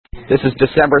This is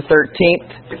December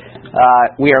 13th.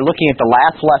 We are looking at the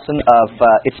last lesson of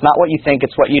It's Not What You Think,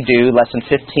 It's What You Do, Lesson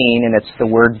 15, and it's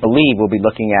the word believe we'll be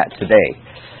looking at today.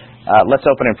 Let's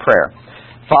open in prayer.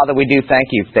 Father, we do thank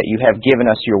you that you have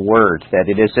given us your word, that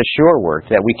it is a sure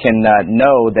word, that we can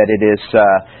know that it is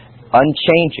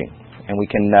unchanging, and we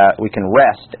can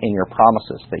rest in your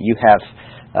promises, that you have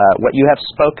what you have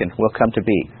spoken will come to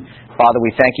be. Father,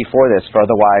 we thank you for this, for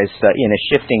otherwise in a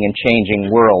shifting and changing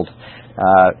world,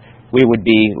 we would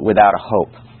be without a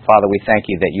hope. Father, we thank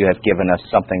you that you have given us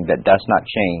something that does not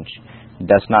change,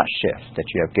 does not shift, that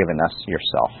you have given us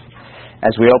yourself.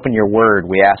 As we open your word,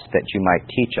 we ask that you might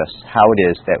teach us how it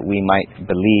is that we might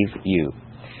believe you.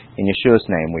 In Yeshua's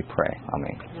name we pray.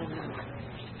 Amen.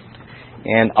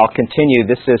 And I'll continue.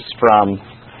 This is from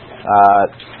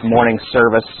morning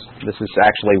service. This is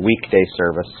actually weekday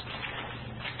service.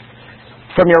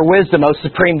 From your wisdom, O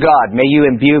Supreme God, may you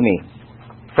imbue me.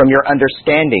 From your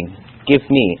understanding, give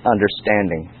me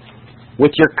understanding.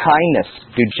 With your kindness,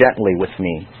 do gently with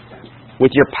me.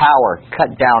 With your power,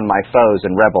 cut down my foes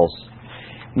and rebels.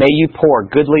 May you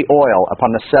pour goodly oil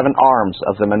upon the 7 arms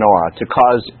of the menorah to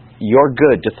cause your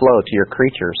good to flow to your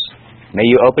creatures. May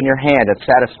you open your hand and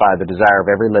satisfy the desire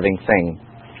of every living thing.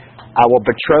 I will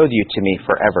betroth you to me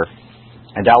forever,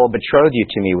 and I will betroth you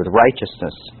to me with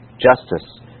righteousness, justice,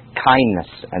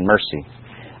 kindness, and mercy.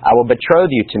 I will betroth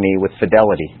you to me with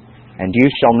fidelity, and you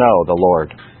shall know the Lord.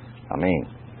 Amen.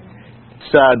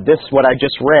 So what I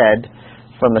just read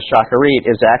from the Shacharit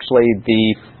is actually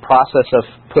the process of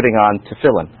putting on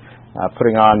tefillin,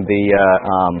 putting on the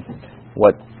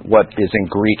what is in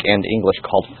Greek and English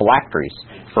called phylacteries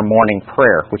for morning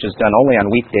prayer, which is done only on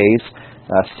weekdays,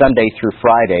 Sunday through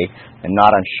Friday, and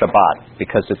not on Shabbat,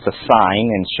 because it's a sign,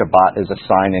 and Shabbat is a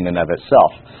sign in and of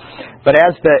itself. But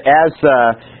as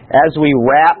we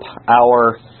wrap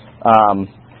our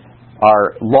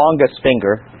longest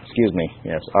finger,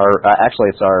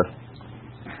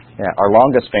 our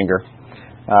longest finger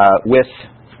with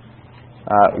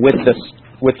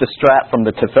the strap from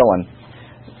the tefillin.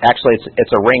 Actually,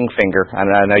 it's a ring finger.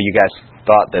 I know you guys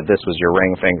thought that this was your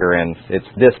ring finger, and it's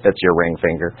this that's your ring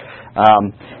finger.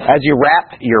 As you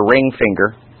wrap your ring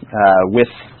finger with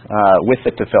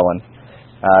the tefillin,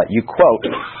 you quote,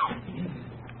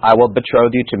 I will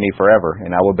betroth you to me forever,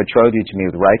 and I will betroth you to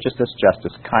me with righteousness,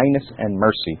 justice, kindness, and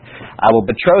mercy. I will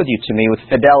betroth you to me with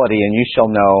fidelity, and you shall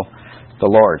know the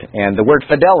Lord. And the word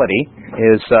fidelity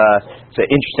is it's an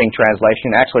interesting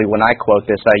translation. Actually, when I quote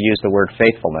this, I use the word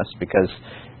faithfulness, because,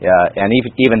 and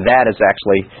even that is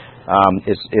actually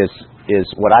is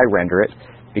what I render it,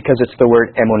 because it's the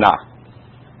word emunah,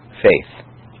 faith.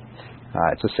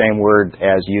 It's the same word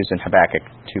as used in Habakkuk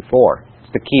 2:4. It's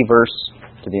the key verse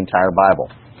to the entire Bible.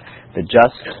 The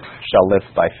just shall live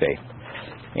by faith.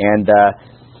 And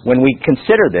when we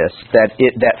consider this, that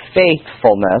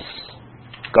faithfulness,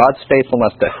 God's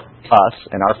faithfulness to us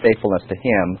and our faithfulness to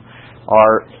Him,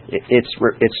 it's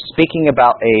speaking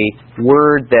about a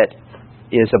word that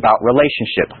is about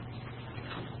relationship,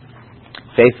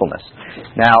 faithfulness.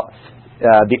 Now,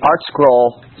 the Art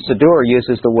Scroll Siddur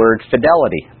uses the word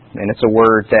fidelity, and it's a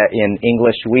word that in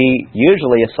English we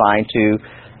usually assign to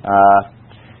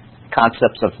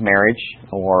concepts of marriage,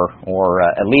 or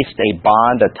at least a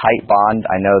bond, a tight bond.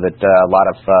 I know that a lot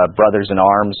of brothers in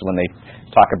arms, when they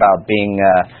talk about being,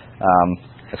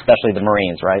 especially the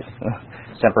Marines, right?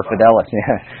 Semper Fidelis,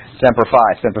 Semper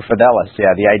Fi, Semper Fidelis.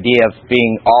 Yeah, the idea of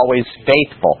being always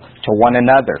faithful to one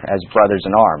another as brothers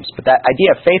in arms. But that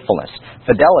idea of faithfulness,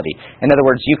 fidelity. In other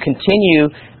words, you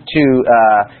continue to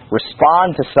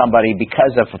respond to somebody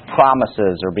because of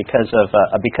promises, or because of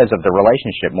the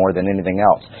relationship more than anything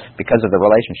else, because of the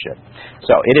relationship.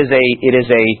 So it is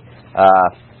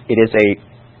a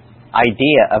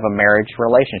idea of a marriage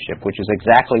relationship, which is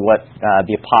exactly what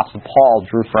the Apostle Paul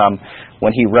drew from when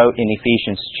he wrote in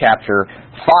Ephesians chapter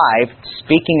 5,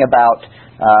 speaking about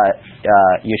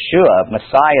Yeshua,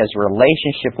 Messiah's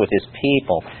relationship with his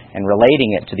people, and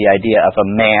relating it to the idea of a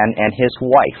man and his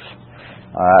wife.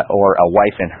 Or a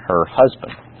wife and her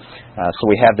husband. So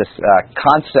we have this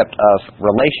concept of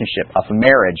relationship, of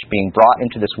marriage, being brought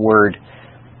into this word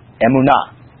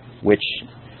emunah, which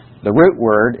the root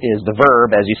word is the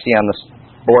verb, as you see on the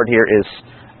board here, is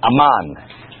aman,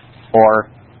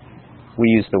 or we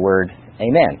use the word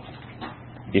amen.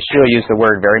 Yeshua used the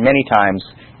word very many times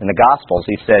in the Gospels.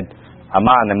 He said,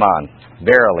 aman, aman,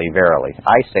 verily, verily,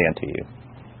 I say unto you.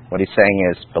 What he's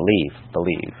saying is, believe,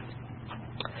 believe.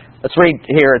 Let's read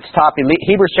here. It's top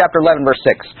Hebrews chapter 11, verse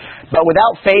 6. But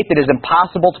without faith it is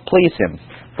impossible to please Him.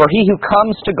 For he who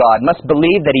comes to God must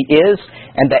believe that He is,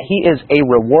 and that He is a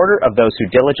rewarder of those who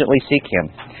diligently seek Him.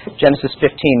 Genesis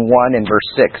 15:1 and verse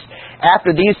 6.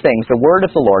 After these things, the word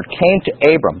of the Lord came to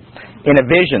Abram in a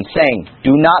vision, saying,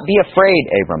 Do not be afraid,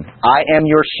 Abram. I am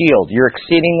your shield, your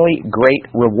exceedingly great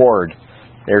reward.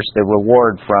 There's the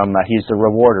reward from, He's the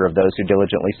rewarder of those who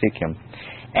diligently seek Him.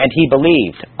 And he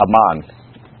believed, Aman,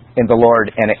 in the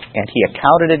Lord, and He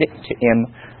accounted it to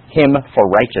him for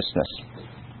righteousness.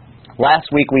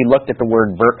 Last week we looked at the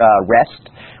word rest.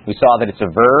 We saw that it's a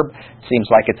verb. It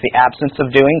seems like it's the absence of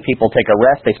doing. People take a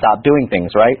rest, they stop doing things,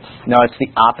 right? No, it's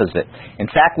the opposite. In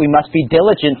fact, we must be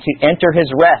diligent to enter His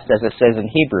rest, as it says in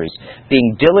Hebrews.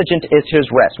 Being diligent is His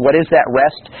rest. What is that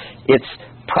rest? It's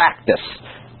practice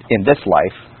in this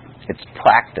life. It's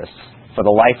practice for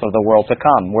the life of the world to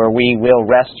come, where we will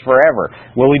rest forever.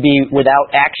 Will we be without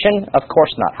action? Of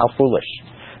course not. How foolish.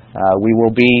 We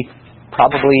will be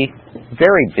probably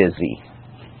very busy.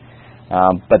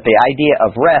 But the idea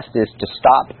of rest is to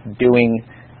stop doing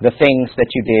the things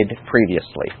that you did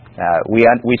previously.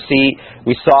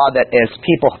 We saw that as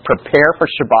people prepare for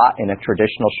Shabbat, in a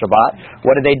traditional Shabbat,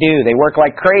 what do? They work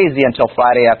like crazy until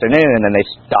Friday afternoon, and then they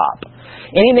stop.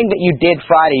 Anything that you did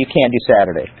Friday, you can't do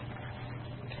Saturday.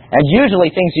 And usually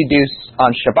things you do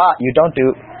on Shabbat, you don't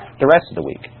do the rest of the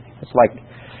week. It's like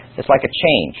a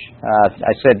change.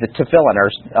 I said the tefillin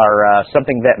are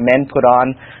something that men put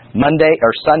on Monday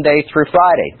or Sunday through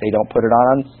Friday. They don't put it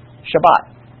on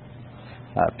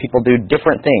Shabbat. People do a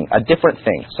different thing,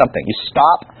 something. You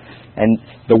stop, and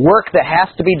the work that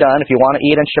has to be done, if you want to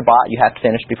eat on Shabbat, you have to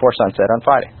finish before sunset on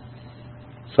Friday.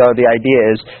 So the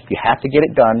idea is you have to get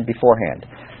it done beforehand.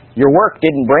 Your work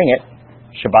didn't bring it.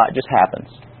 Shabbat just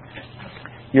happens.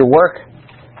 Your work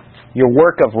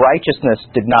of righteousness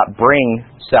did not bring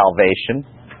salvation.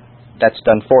 That's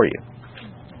done for you.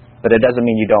 But it doesn't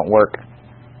mean you don't work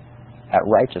at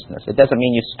righteousness. It doesn't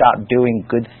mean you stop doing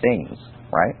good things,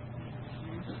 right?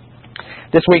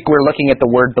 This week we're looking at the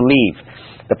word believe.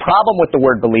 The problem with the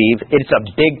word believe, it's a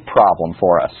big problem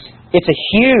for us. It's a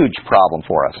huge problem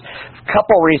for us. A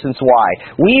couple reasons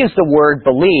why. We use the word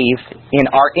believe in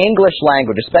our English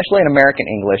language, especially in American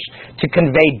English, to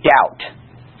convey doubt.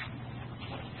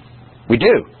 We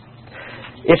do.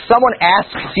 If someone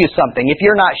asks you something, if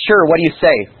you're not sure, what do you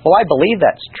say? Well, I believe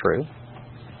that's true.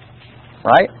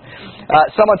 Right?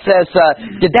 Someone says,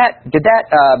 did that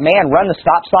man run the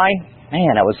stop sign?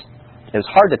 Man, it was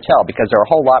hard to tell because there are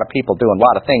a whole lot of people doing a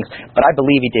lot of things, but I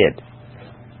believe he did.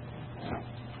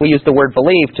 We use the word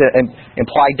believe to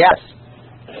imply doubt.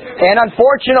 And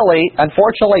unfortunately,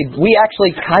 we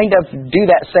actually kind of do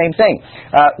that same thing.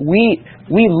 We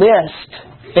list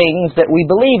things that we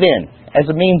believe in as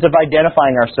a means of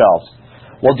identifying ourselves.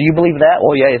 Well, do you believe that?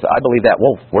 Well, yes, I believe that.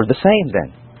 Well, we're the same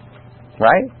then.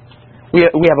 Right? We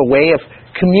have a way of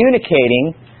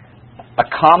communicating a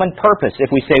common purpose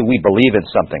if we say we believe in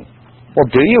something.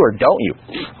 Well, do you or don't you?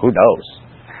 Who knows?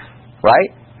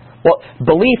 Right? Well,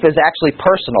 belief is actually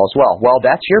personal as well. Well,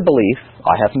 that's your belief.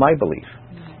 I have my belief.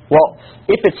 Well,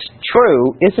 if it's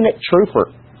true, isn't it true for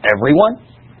everyone?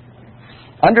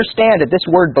 Understand that this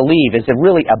word believe is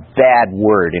really a bad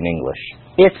word in English.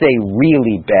 It's a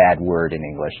really bad word in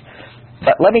English.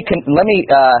 But let me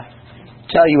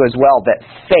tell you as well that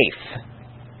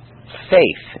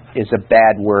faith is a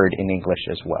bad word in English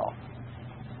as well.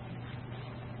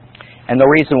 And the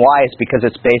reason why is because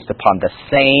it's based upon the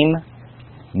same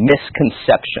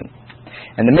misconception.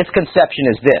 And the misconception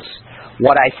is this: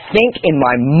 what I think in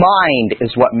my mind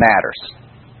is what matters.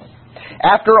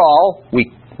 After all,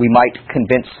 we might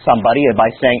convince somebody by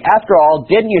saying, after all,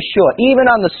 didn't Yeshua, even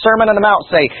on the Sermon on the Mount,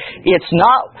 say, it's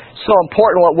not so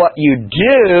important what you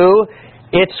do,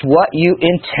 it's what you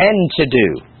intend to do,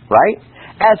 right?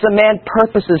 As a man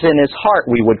purposes in his heart,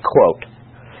 we would quote.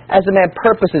 As a man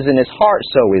purposes in his heart,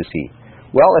 so is he.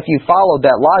 Well, if you followed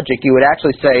that logic, you would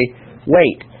actually say,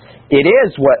 wait, it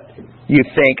is what you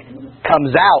think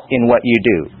comes out in what you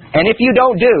do. And if you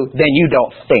don't do, then you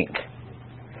don't think.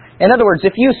 In other words,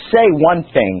 if you say one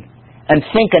thing and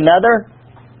think another,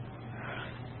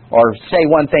 or say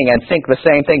one thing and think the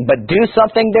same thing but do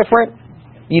something different,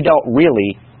 you don't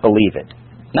really believe it.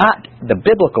 Not the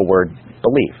biblical word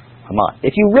believe. Come on.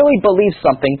 If you really believe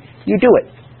something, you do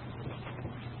it.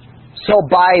 So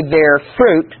by their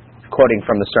fruit, quoting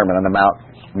from the Sermon on the Mount,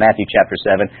 Matthew chapter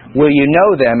 7, will you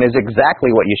know them is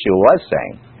exactly what Yeshua was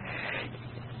saying.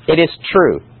 It is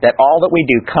true that all that we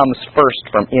do comes first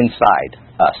from inside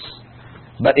us.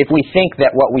 But if we think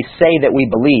that what we say that we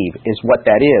believe is what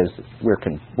that is, we're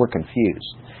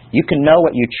confused. You can know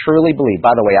what you truly believe.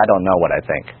 By the way, I don't know what I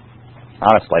think.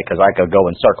 honestly, because I could go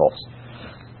in circles.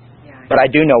 But I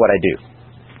do know what I do.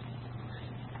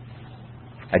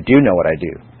 I do know what I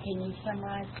do. Can you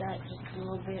summarize that just a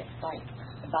little bit, like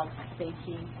about the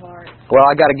safety part? Well,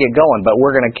 I got to get going, but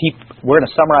we're going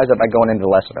to summarize it by going into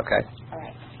the lesson, okay? All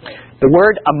right. The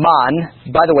word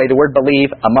aman, by the way, the word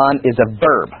believe, aman is a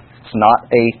verb. It's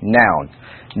not a noun.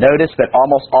 Notice that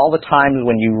almost all the times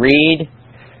when you read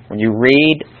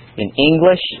in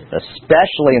English,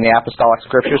 especially in the apostolic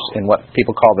scriptures, in what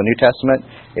people call the New Testament,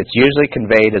 it's usually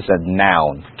conveyed as a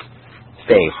noun.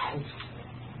 Faith.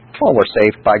 Well, we're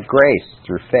saved by grace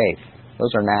through faith. Those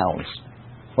are nouns.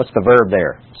 What's the verb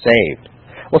there? Saved.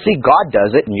 Well, see, God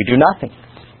does it and you do nothing.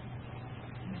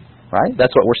 Right?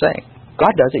 That's what we're saying.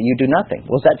 God does it, you do nothing.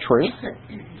 Was that true?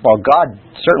 Well, God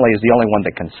certainly is the only one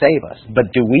that can save us.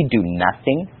 But do we do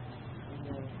nothing?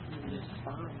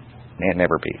 May it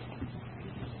never be.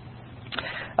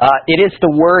 It is the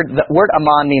word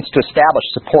aman means to establish,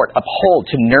 support, uphold,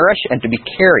 to nourish, and to be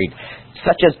carried,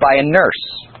 such as by a nurse.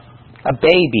 A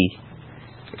baby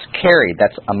is carried,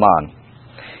 that's aman.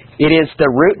 It is the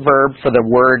root verb for the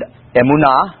word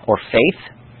emunah, or faith,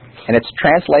 and it's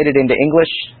translated into English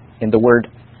in the word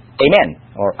amen,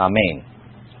 or amen.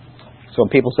 So when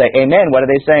people say amen, what are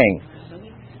they saying?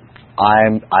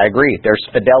 I agree. There's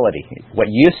fidelity. What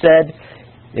you said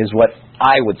is what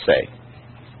I would say.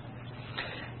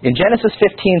 In Genesis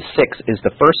 15:6 is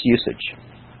the first usage.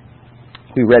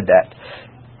 We read that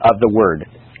of the word.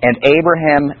 And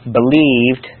Abraham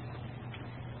believed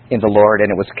in the Lord, and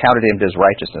it was counted him as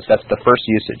righteousness. That's the first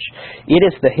usage. It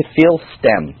is the hifil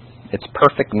stem. It's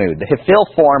perfect mood. The hifil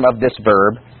form of this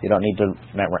verb, you don't need to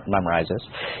memorize this.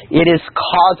 It is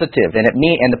causative, and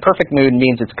the perfect mood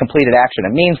means it's completed action.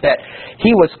 It means that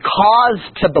he was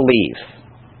caused to believe.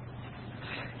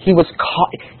 He was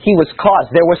caused.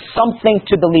 There was something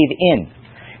to believe in.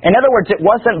 In other words, it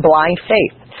wasn't blind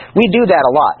faith. We do that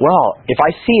a lot. Well, if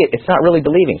I see it, it's not really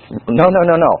believing. No.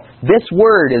 This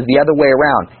word is the other way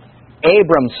around.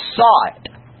 Abram saw it.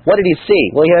 What did he see?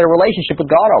 Well, he had a relationship with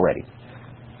God already.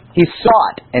 He saw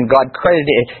it, and God credited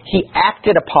it. He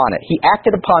acted upon it. He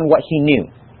acted upon what he knew,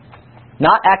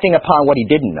 not acting upon what he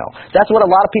didn't know. That's what a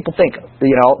lot of people think.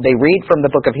 They read from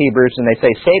the book of Hebrews, and they say,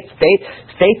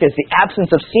 faith is the absence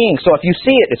of seeing. So if you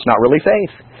see it, it's not really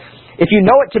faith. If you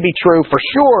know it to be true for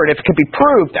sure, and if it can be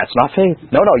proved, that's not faith.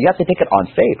 No, you have to take it on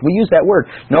faith. We use that word.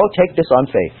 No, take this on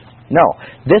faith. No,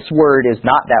 this word is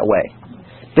not that way.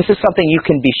 This is something you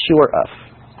can be sure of.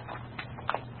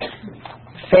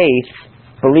 Faith,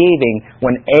 believing,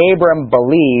 when Abram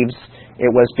believes, it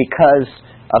was because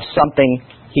of something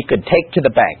he could take to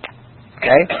the bank.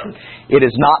 Okay? It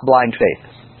is not blind faith.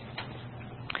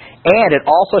 And it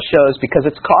also shows, because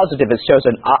it's causative, it shows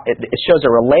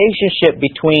a relationship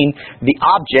between the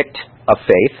object of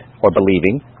faith, or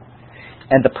believing,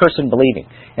 and the person believing.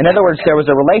 In other words, there was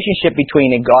a relationship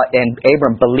between God, and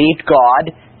Abram believed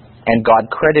God, and God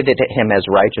credited him as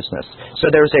righteousness. So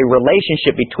there's a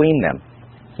relationship between them.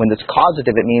 When it's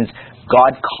causative, it means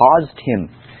God caused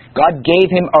him. God gave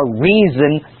him a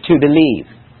reason to believe.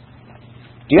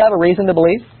 Do you have a reason to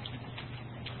believe?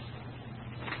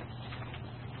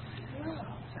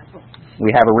 We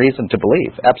have a reason to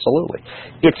believe, absolutely.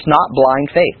 It's not blind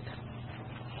faith.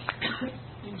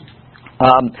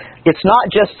 It's not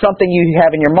just something you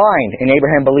have in your mind, and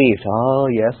Abraham believed. Oh,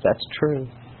 yes, that's true.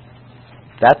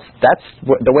 That's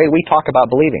the way we talk about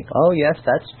believing. Oh, yes,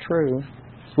 that's true.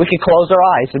 We can close our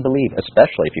eyes and believe,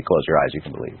 especially if you close your eyes, you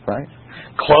can believe, right?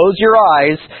 Close your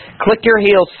eyes, click your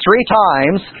heels 3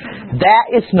 times. That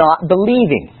is not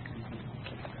believing.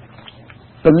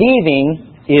 Believing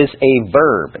is a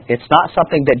verb. It's not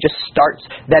something that just starts,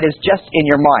 that is just in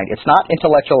your mind. It's not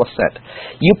intellectual assent.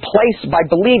 By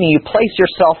believing, you place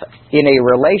yourself in a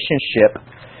relationship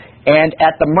and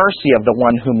at the mercy of the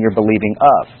one whom you're believing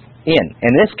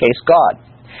in this case, God.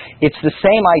 It's the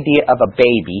same idea of a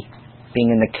baby being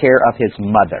in the care of his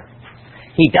mother.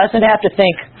 He doesn't have to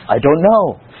think, I don't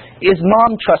know, is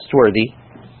mom trustworthy?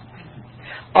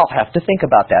 I'll have to think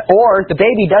about that. Or the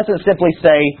baby doesn't simply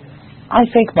say, I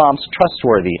think mom's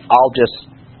trustworthy. I'll just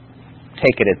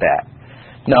take it at that.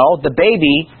 No, the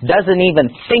baby doesn't even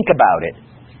think about it.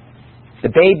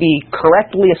 The baby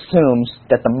correctly assumes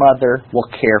that the mother will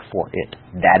care for it.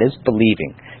 That is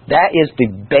believing. That is the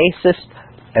basis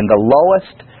and the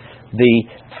lowest, the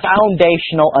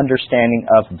foundational understanding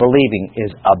of believing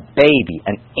is a baby,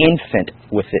 an infant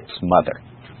with its mother.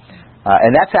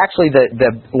 And that's actually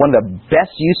one of the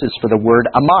best uses for the word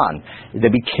aman, to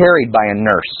be carried by a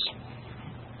nurse.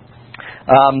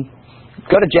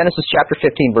 Go to Genesis chapter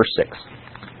 15, verse 6.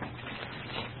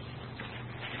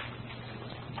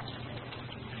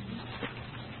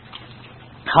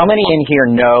 How many in here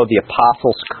know the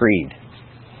Apostles' Creed?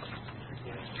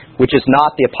 Which is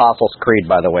not the Apostles' Creed,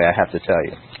 by the way, I have to tell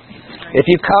you. If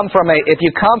you come from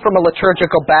a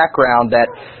liturgical background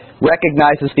that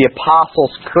recognizes the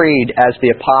Apostles' Creed as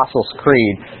the Apostles'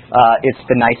 Creed, it's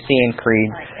the Nicene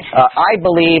Creed. I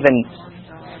believe in...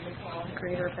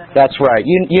 That's right.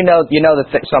 You know that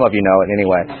some of you know it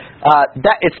anyway.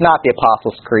 It's not the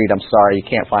Apostles' Creed. I'm sorry, you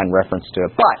can't find reference to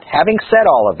it. But having said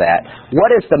all of that,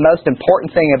 what is the most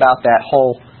important thing about that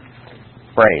whole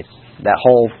phrase, that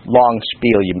whole long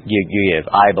spiel you give?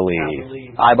 I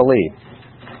believe. I believe.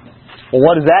 Well,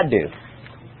 what does that do?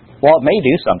 Well, it may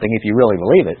do something if you really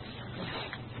believe it.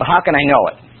 But how can I know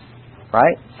it?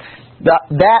 Right?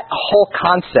 That whole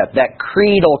concept, that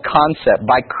creedal concept,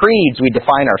 by creeds we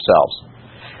define ourselves.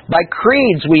 By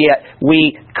creeds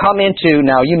we come into,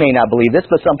 now you may not believe this,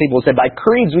 but some people say by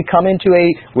creeds we come into a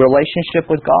relationship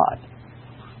with God.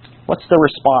 What's the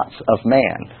response of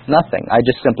man? Nothing. I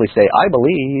just simply say, I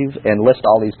believe, and list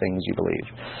all these things you believe.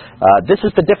 This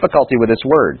is the difficulty with this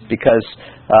word, because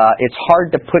it's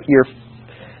hard to put your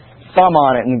thumb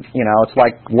on it, and it's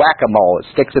like whack-a-mole.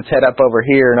 It sticks its head up over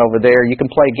here and over there. You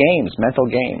can play games, mental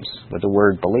games, with the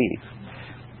word believe.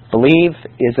 Believe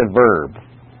is a verb,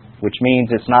 which means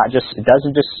it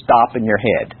doesn't just stop in your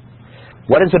head.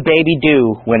 What does a baby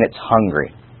do when it's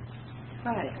hungry?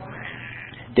 Right.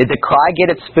 Did the cry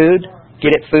get its food?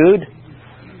 Get it food?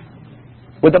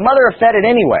 Would the mother have fed it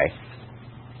anyway?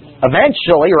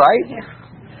 Eventually, right?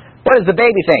 What does the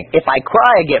baby think? If I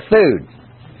cry, I get food.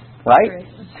 Right?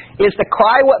 Is the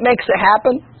cry what makes it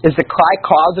happen? Is the cry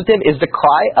causative? Is the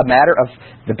cry a matter of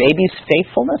the baby's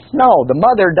faithfulness? No, the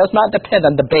mother does not depend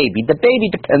on the baby. The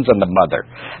baby depends on the mother.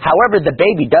 However, the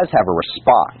baby does have a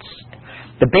response.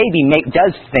 The baby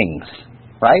does things,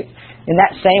 right? In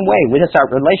that same way, with our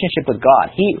relationship with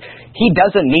God, He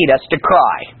doesn't need us to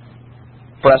cry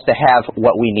for us to have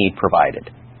what we need provided.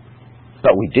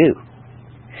 But we do.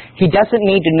 He doesn't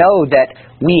need to know that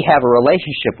we have a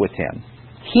relationship with Him.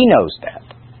 He knows that.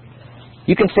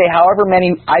 You can say however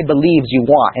many I believes you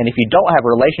want, and if you don't have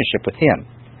a relationship with Him,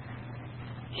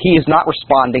 He is not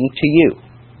responding to you.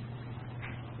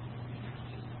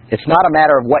 It's not a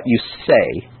matter of what you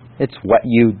say, it's what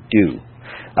you do.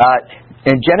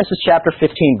 In Genesis chapter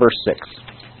 15, verse 6,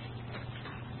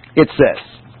 it says,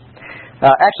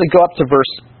 actually go up to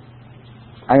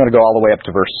I'm going to go all the way up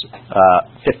to verse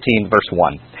 15, verse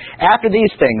 1. After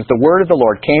these things, the word of the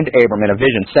Lord came to Abram in a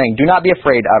vision, saying, Do not be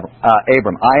afraid,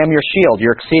 Abram. I am your shield,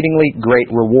 your exceedingly great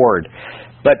reward.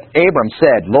 But Abram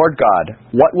said, Lord God,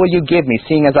 what will you give me,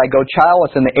 seeing as I go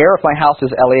childless, and the heir of my house is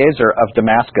Eliezer of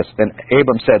Damascus? Then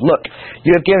Abram said, Look,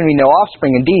 you have given me no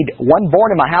offspring. Indeed, one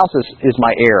born in my house is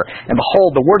my heir. And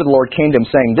behold, the word of the Lord came to him,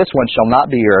 saying, This one shall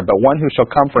not be your heir, but one who shall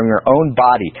come from your own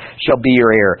body shall be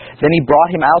your heir. Then he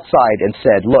brought him outside and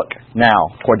said, Look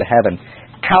now toward the heaven.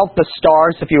 Count the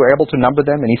stars if you are able to number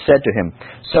them. And he said to him,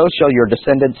 So shall your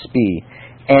descendants be.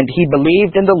 And he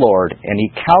believed in the Lord, and he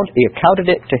accounted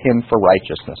it to him for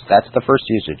righteousness. That's the first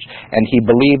usage. And he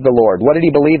believed the Lord. What did he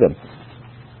believe in?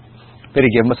 Did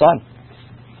he give him a son?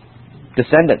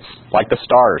 Descendants, like the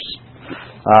stars.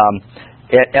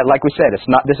 Like we said,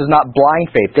 this is not blind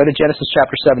faith. Go to Genesis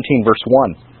chapter 17, verse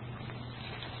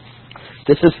 1.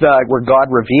 This is where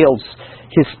God reveals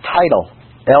His title,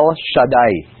 El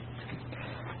Shaddai.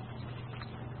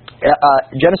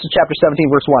 Genesis chapter 17,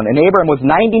 verse 1. And Abram was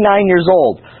 99 years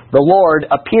old. The Lord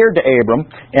appeared to Abram.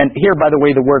 And here, by the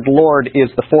way, the word Lord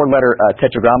is the four-letter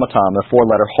tetragrammaton, the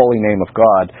four-letter holy name of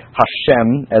God,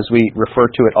 Hashem, as we refer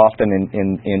to it often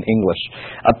in English.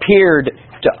 Appeared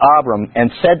to Abram and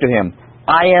said to him,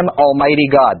 I am Almighty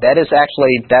God. That's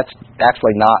actually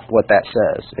not what that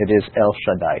says. It is El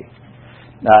Shaddai.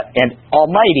 And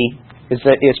Almighty is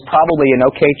probably an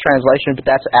okay translation, but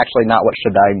that's actually not what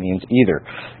Shaddai means either.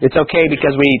 It's okay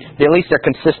because at least they're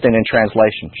consistent in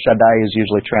translation. Shaddai is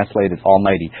usually translated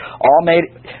Almighty.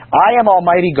 I am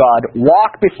Almighty God,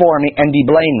 walk before me and be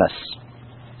blameless.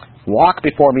 Walk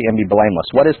before me and be blameless.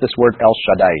 What is this word El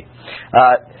Shaddai?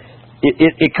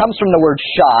 It comes from the word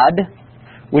shad,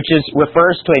 which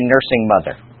refers to a nursing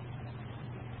mother.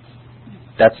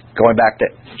 That's going back to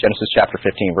Genesis chapter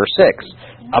 15, verse 6.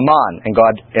 Aman and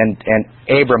God and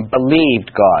Abram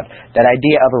believed God. That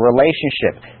idea of a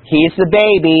relationship. He's the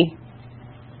baby,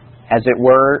 as it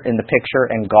were, in the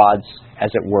picture, and God's, as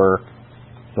it were,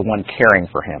 the one caring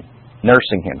for him,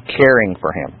 nursing him, caring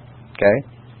for him. Okay?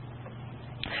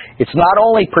 It's not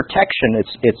only protection,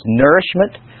 it's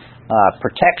nourishment,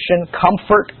 protection,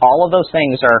 comfort. All of those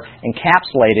things are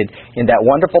encapsulated in that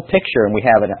wonderful picture, and we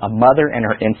have a mother and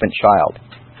her infant child.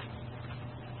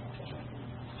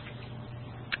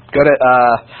 Go to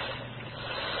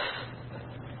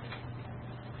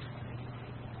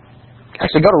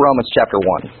Actually, go to Romans chapter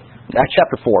 1.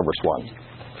 Chapter 4, verse 1.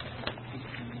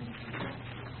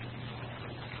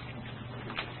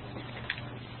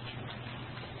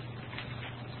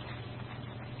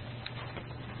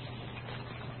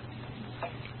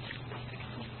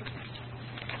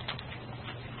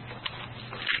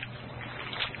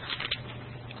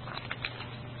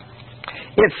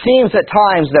 It seems at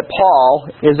times that Paul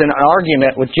is in an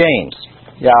argument with James,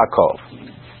 Yaakov.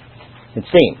 It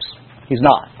seems. He's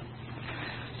not.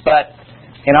 But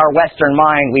in our Western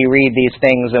mind, we read these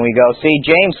things and we go, see,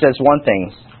 James says one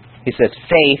thing. He says,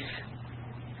 faith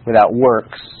without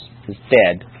works is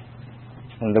dead.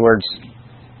 In other words,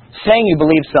 saying you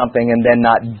believe something and then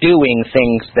not doing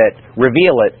things that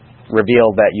reveal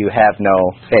that you have no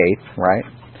faith, right?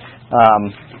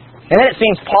 And then it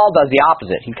seems Paul does the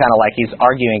opposite. He's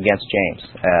arguing against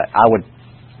James. I would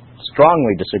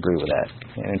strongly disagree with that.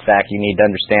 In fact, you need to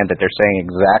understand that they're saying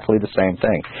exactly the same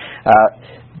thing.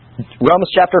 Romans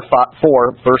chapter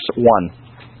 4, verse 1.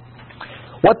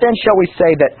 What then shall we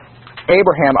say that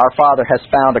Abraham our father has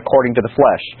found according to the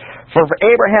flesh? For if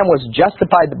Abraham was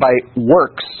justified by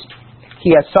works,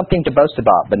 he has something to boast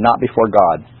about, but not before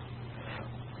God.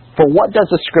 For what does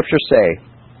the Scripture say?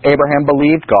 Abraham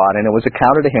believed God, and it was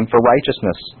accounted to him for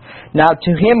righteousness. Now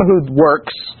to him who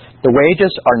works, the wages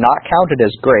are not counted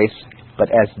as grace, but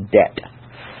as debt.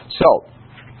 So,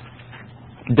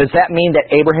 does that mean that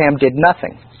Abraham did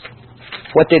nothing?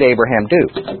 What did Abraham do?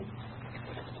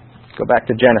 Go back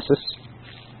to Genesis.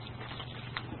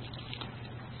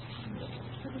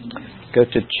 Go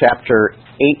to chapter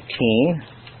 18.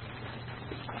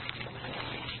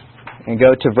 And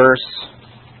go to verse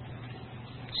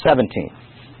 17.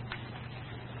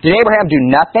 Did Abraham do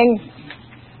nothing?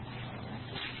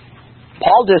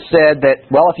 Paul just said that,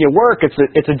 well, if you work,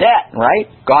 it's a debt, right?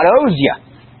 God owes you.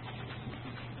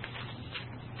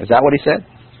 Is that what he said?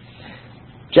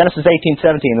 Genesis 18:17,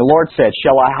 the Lord said,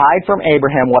 shall I hide from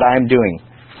Abraham what I am doing?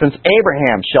 Since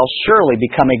Abraham shall surely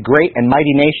become a great and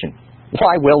mighty nation.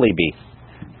 Why will he be?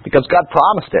 Because God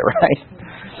promised it, right?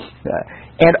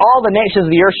 And all the nations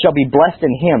of the earth shall be blessed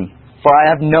in him, for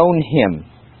I have known him.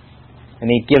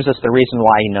 And he gives us the reason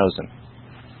why he knows him.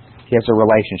 He has a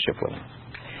relationship with him.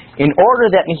 In order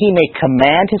that he may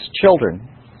command his children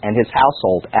and his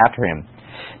household after him,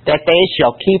 that they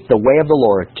shall keep the way of the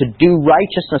Lord, to do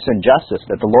righteousness and justice,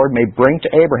 that the Lord may bring to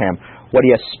Abraham what he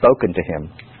has spoken to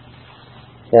him.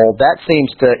 Well, that seems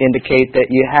to indicate that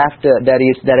that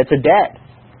it's a debt.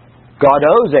 God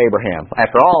owes Abraham.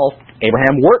 After all,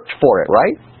 Abraham worked for it,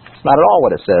 right? It's not at all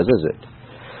what it says, is it?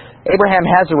 Abraham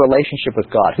has a relationship with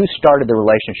God. Who started the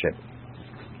relationship?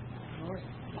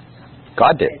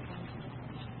 God did.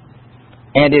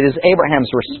 And it is Abraham's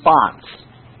response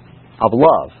of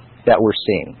love that we're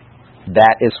seeing.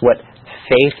 That is what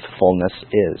faithfulness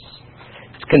is.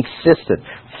 It's consistent.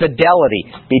 Fidelity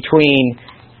between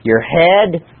your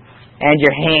head and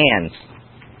your hands.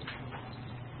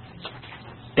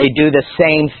 They do the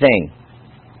same thing.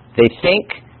 They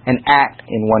think and act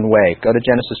in one way. Go to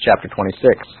Genesis chapter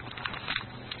 26.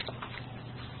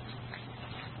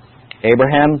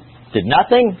 Abraham did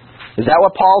nothing? Is that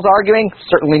what Paul's arguing?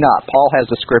 Certainly not. Paul has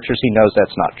the Scriptures. He knows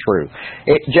that's not true.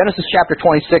 Genesis chapter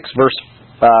 26, verse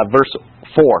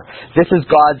 4. This is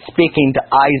God speaking to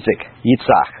Isaac,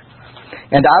 Yitzhak.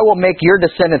 And I will make your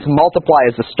descendants multiply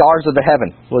as the stars of the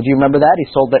heaven. Well, do you remember that? He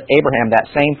told Abraham that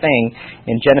same thing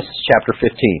in Genesis chapter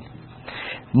 15.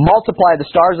 Multiply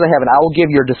the stars of the heaven. I will give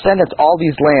your descendants all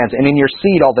these lands, and in your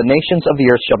seed all the nations of the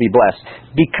earth shall be blessed.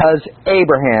 Because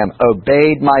Abraham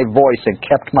obeyed my voice and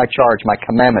kept my charge, my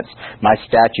commandments, my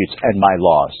statutes, and my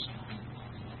laws.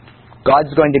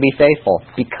 God's going to be faithful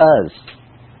because.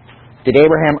 Did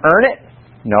Abraham earn it?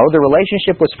 No, the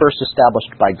relationship was first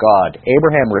established by God.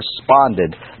 Abraham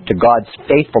responded to God's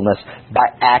faithfulness by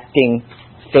acting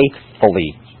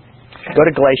faithfully. Go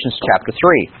to Galatians chapter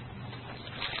 3.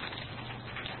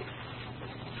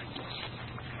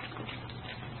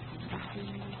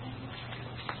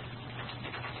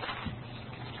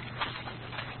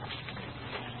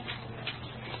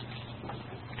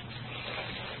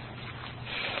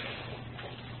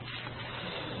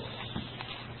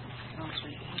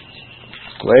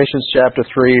 Galatians chapter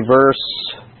 3, verse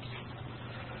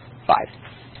 5.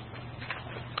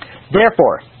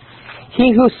 Therefore,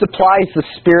 he who supplies the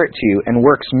Spirit to you and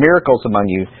works miracles among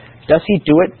you, does he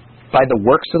do it by the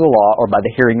works of the law or by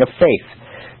the hearing of faith?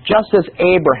 Just as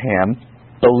Abraham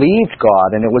believed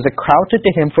God, and it was accounted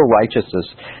to him for righteousness.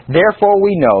 Therefore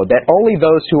we know that only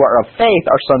those who are of faith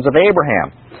are sons of Abraham.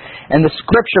 And the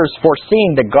Scriptures,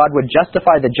 foreseeing that God would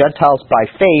justify the Gentiles by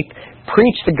faith,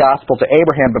 preached the gospel to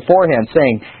Abraham beforehand,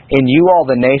 saying, in you all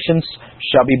the nations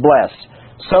shall be blessed.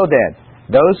 So then,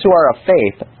 those who are of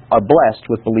faith are blessed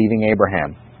with believing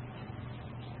Abraham.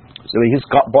 So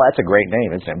that's a great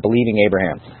name, isn't it? Believing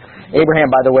Abraham. Abraham,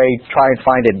 by the way, try and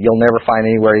find it. You'll never find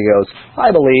anywhere he goes,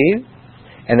 I believe,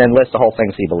 and then lists the whole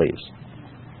things he believes.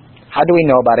 How do we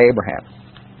know about Abraham?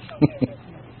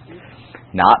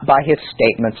 Not by his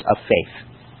statements of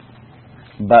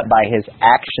faith, but by his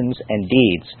actions and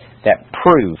deeds that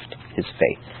proved his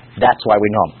faith. That's why we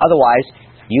know him. Otherwise,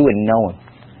 you wouldn't know him.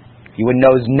 You wouldn't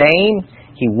know his name.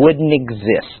 He wouldn't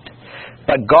exist.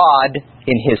 But God,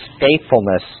 in his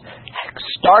faithfulness,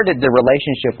 started the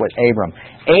relationship with Abram.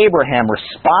 Abraham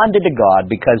responded to God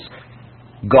because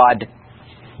God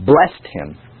blessed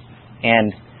him.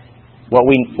 And what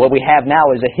we have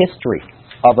now is a history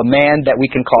of a man that we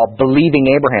can call believing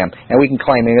Abraham, and we can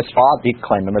claim him as father. We can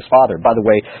claim him as father. By the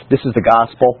way, this is the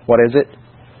gospel. What is it?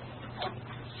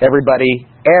 Everyone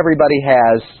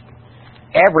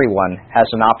has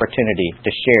an opportunity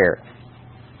to share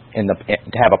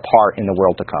to have a part in the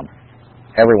world to come.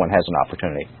 Everyone has an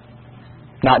opportunity.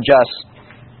 Not just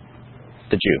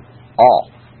the Jew.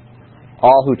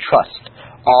 All who trust.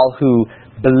 All who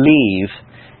believe.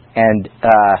 And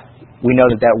we know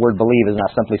that word believe is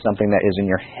not simply something that is in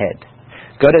your head.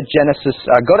 Go to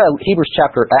Hebrews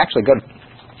chapter... Actually,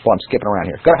 I'm skipping around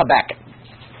here. Go to Habakkuk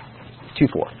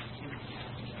 2:4.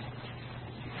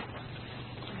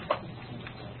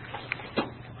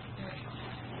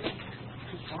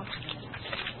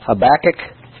 Habakkuk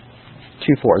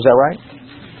 2:4. Is that right?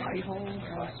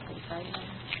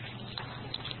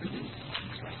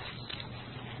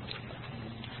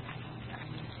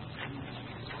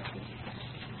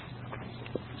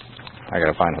 I got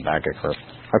to find Habakkuk first.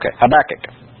 Okay, Habakkuk.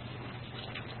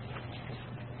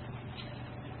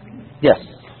 Yes,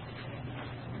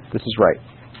 this is right.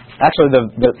 Actually,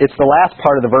 it's the last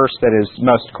part of the verse that is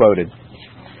most quoted.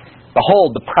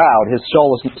 Behold, the proud, his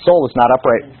soul is not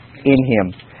upright in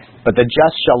him, but the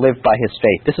just shall live by his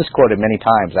faith. This is quoted many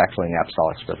times, actually, in the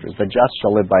Apostolic Scriptures. The just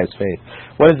shall live by his faith.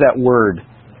 What is that word?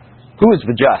 Who is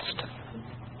the just?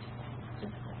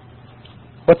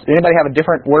 Anybody have a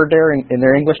different word there in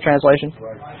their English translation?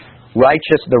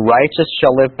 Righteous. The righteous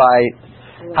shall live by...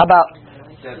 How about...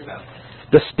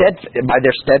 by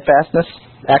their steadfastness?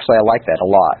 Actually, I like that a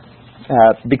lot.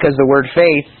 Because the word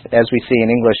faith, as we see in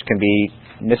English, can be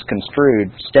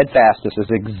misconstrued. Steadfastness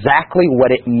is exactly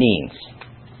what it means.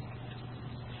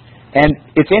 And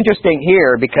it's interesting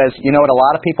here because you know what a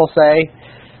lot of people say?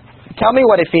 Tell me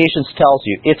what Ephesians tells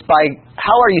you. It's by...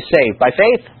 How are you saved? By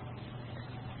faith?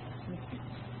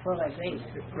 Well, by faith.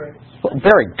 Well,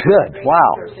 very good.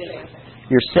 Wow.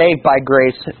 You're saved by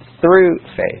grace through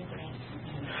faith.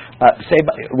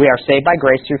 We are saved by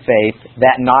grace through faith,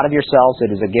 that not of yourselves,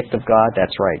 it is a gift of God.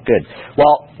 That's right. Good.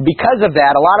 Well, because of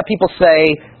that, a lot of people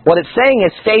say, what it's saying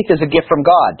is faith is a gift from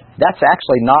God. That's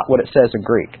actually not what it says in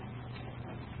Greek.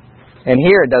 And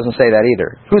here it doesn't say that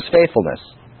either. Whose faithfulness?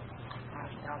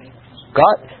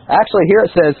 God. Actually, here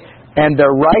it says, and the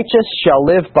righteous shall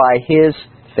live by his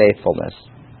faithfulness,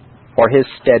 or his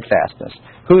steadfastness.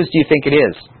 Whose do you think it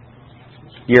is?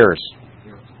 Yours.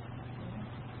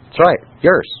 That's right.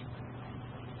 Yours.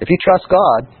 If you trust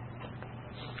God,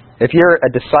 if you're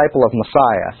a disciple of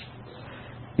Messiah,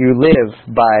 you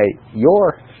live by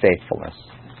your faithfulness.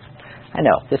 I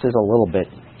know, this is a little bit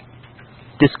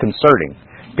disconcerting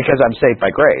because I'm saved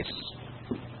by grace.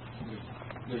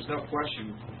 There's no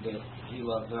question that he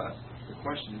loves us. The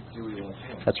question is, do we love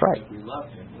him? That's right. If we love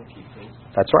him, we'll keep faith.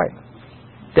 That's right.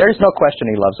 There is no question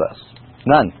he loves us.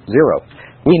 None. Zero.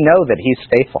 We know that he's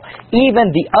faithful.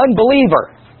 Even the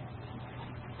unbeliever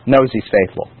knows he's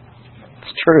faithful.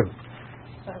 It's true.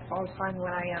 That's always fun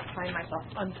when I find myself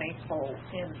unfaithful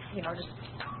and, just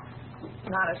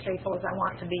not as faithful as I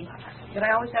want to be. But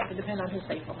I always have to depend on his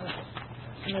faithfulness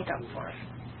to make up for it.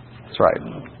 That's right.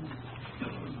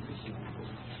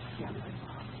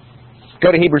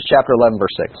 Go to Hebrews chapter 11,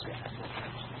 verse 6.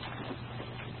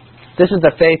 This is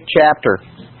the faith chapter.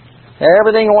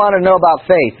 Everything you want to know about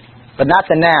faith, but not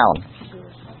the noun.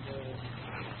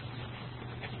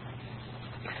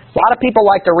 A lot of people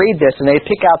like to read this and they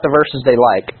pick out the verses they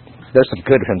like. There's some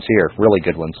good ones here, really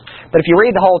good ones. But if you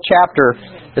read the whole chapter,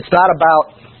 it's not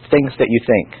about things that you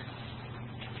think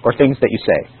or things that you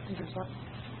say.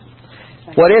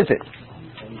 What is it?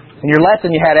 In your lesson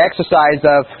you had exercise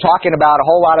of talking about a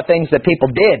whole lot of things that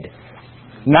people did,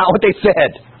 not what they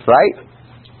said, right?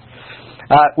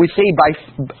 We see by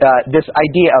this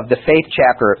idea of the faith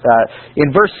chapter.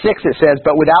 In verse 6 it says,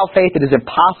 "But without faith it is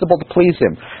impossible to please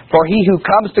Him. For he who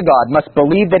comes to God must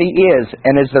believe that He is,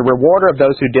 and is the rewarder of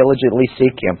those who diligently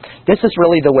seek Him." This is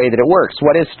really the way that it works.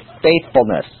 What is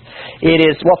faithfulness? It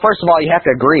is, well, first of all, you have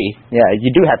to agree. Yeah,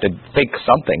 you do have to think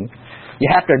something. You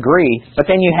have to agree, but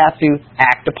then you have to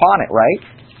act upon it, right?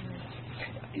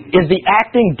 Is the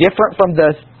acting different from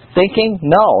the thinking?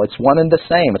 No, it's one and the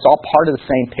same. It's all part of the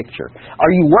same picture. Are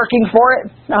you working for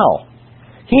it? No.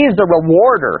 He is the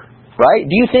rewarder, right?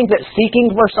 Do you think that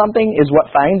seeking for something is what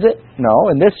finds it? No.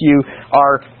 In this you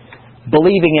are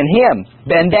believing in Him,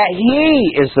 and that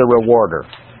He is the rewarder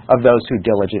of those who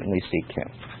diligently seek Him.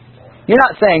 You're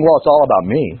not saying, well, it's all about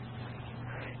me,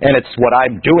 and it's what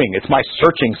I'm doing. It's my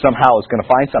searching somehow is going to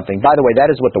find something. By the way, that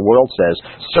is what the world says.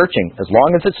 Searching, as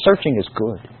long as it's searching, is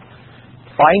good.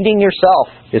 Finding yourself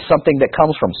is something that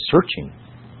comes from searching,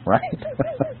 right?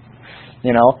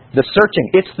 The searching.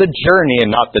 It's the journey and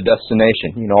not the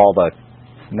destination. All the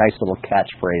nice little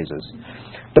catchphrases.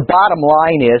 The bottom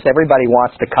line is everybody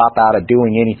wants to cop out of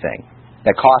doing anything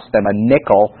that costs them a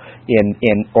nickel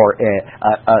or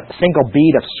a single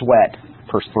bead of sweat,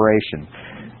 perspiration.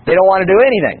 They don't want to do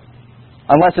anything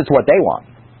unless it's what they want.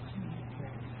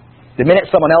 The minute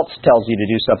someone else tells you to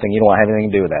do something, you don't want to have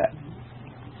anything to do with that.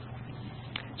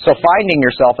 So finding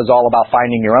yourself is all about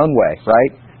finding your own way,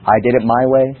 right? I did it my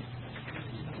way.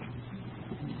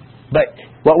 But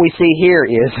what we see here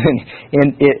is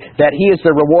that He is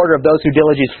the rewarder of those who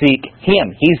diligently seek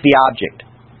Him. He's the object.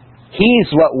 He's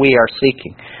what we are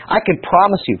seeking. I can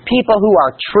promise you, people who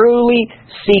are truly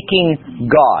seeking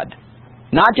God,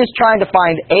 not just trying to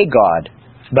find a God,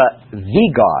 but the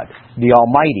God, the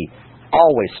Almighty,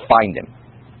 always find Him.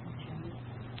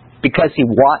 Because He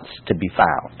wants to be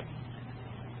found.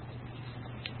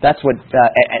 That's what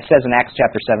it says in Acts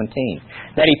chapter 17.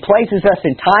 That He places us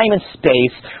in time and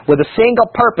space with a single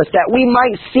purpose, that we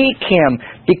might seek Him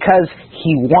because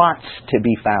He wants to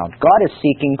be found. God is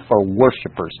seeking for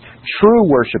worshipers, true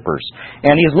worshipers.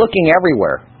 And He's looking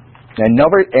everywhere. And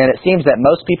it seems that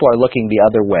most people are looking the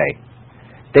other way.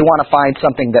 They want to find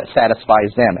something that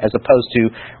satisfies them, as opposed to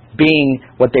being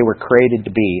what they were created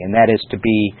to be, and that is to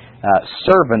be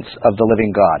servants of the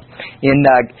living God.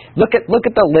 Look at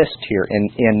the list here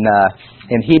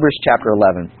in Hebrews chapter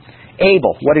 11.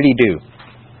 Abel, what did he do?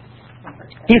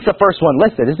 He's the first one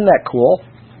listed. Isn't that cool?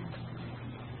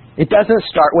 It doesn't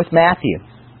start with Matthew.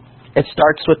 It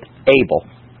starts with Abel.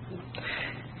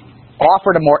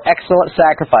 Offered a more excellent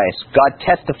sacrifice. God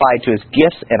testified to his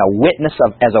gifts and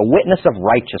as a witness of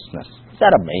righteousness. Is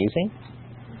that amazing?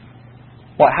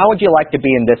 Well, how would you like to be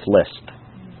in this list?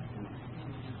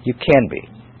 You can be.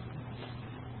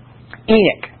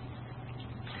 Enoch.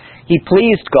 He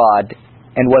pleased God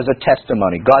and was a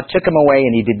testimony. God took him away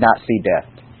and he did not see death.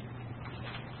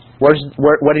 What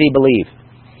did he believe?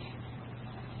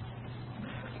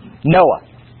 Noah,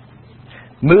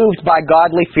 moved by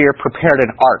godly fear, prepared an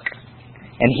ark,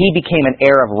 and he became an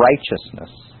heir of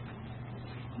righteousness.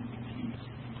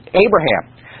 Abraham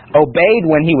obeyed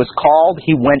when he was called.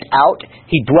 He went out.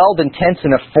 He dwelled in tents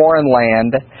in a foreign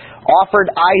land, offered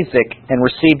Isaac, and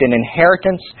received an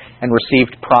inheritance and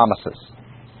received promises.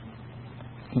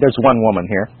 There's one woman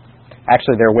here.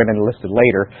 Actually, there are women listed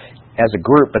later as a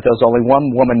group, but there's only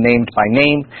one woman named by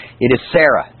name. It is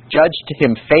Sarah, judged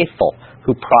him faithful,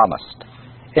 who promised.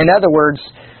 In other words,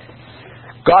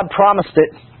 God promised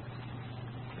it,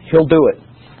 He'll do it.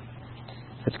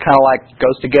 It's kind of like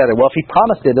goes together. Well, if He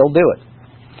promised it, He'll do it.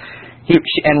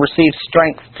 And received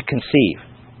strength to conceive.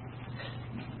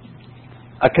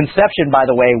 A conception, by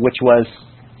the way, which was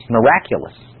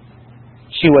miraculous.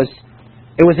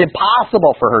 It was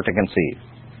impossible for her to conceive.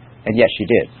 And yes, she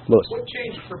did. Lewis. What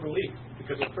changed her belief?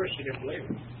 Because at first she didn't believe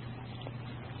it.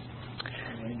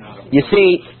 You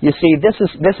see, this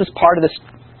is part of this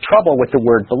trouble with the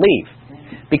word believe.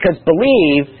 Because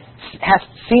believe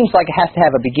seems like it has to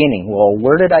have a beginning. Well,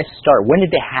 where did I start? When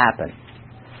did it happen?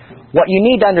 What you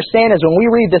need to understand is when we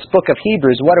read this book of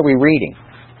Hebrews, what are we reading?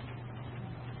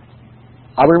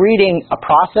 Are we reading a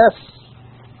process?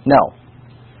 No.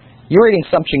 You're reading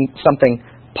something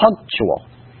punctual.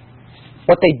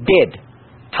 What they did.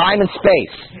 Time and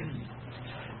space.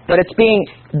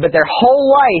 But their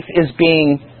whole life is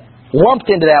being lumped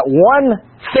into that one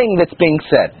thing that's being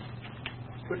said.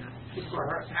 But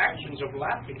her actions of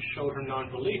laughing showed her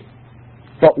non-belief.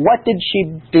 But what did she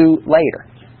do later?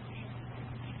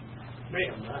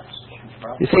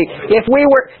 You see,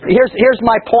 here's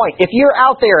my point. If you're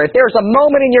out there, if there's a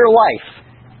moment in your life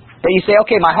that you say,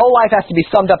 okay, my whole life has to be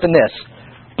summed up in this,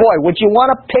 Boy, would you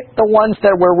want to pick the ones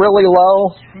that were really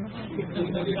low?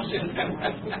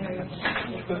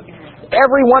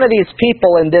 Every one of these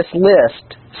people in this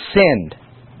list sinned.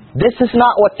 This is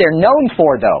not what they're known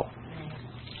for, though.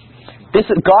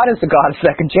 God is the God of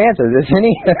second chances, isn't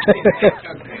He?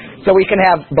 So we can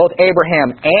have both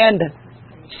Abraham and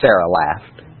Sarah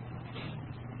laughed.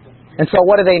 And so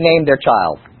what do they name their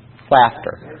child?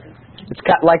 Laughter. It's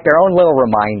got like their own little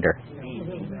reminder.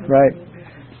 Right?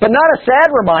 But not a sad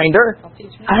reminder.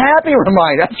 A happy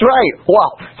reminder. That's right.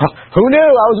 Wow. Who knew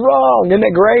I was wrong? Isn't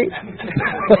it great?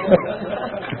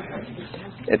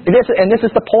 This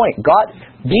is the point.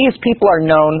 These people are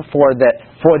known for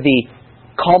the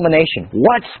culmination.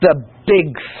 What's the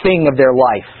big thing of their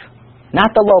life? Not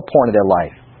the low point of their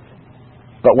life.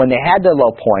 But when they had their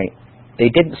low point, they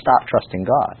didn't stop trusting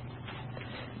God.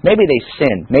 Maybe they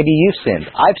sinned. Maybe you sinned.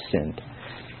 I've sinned.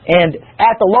 And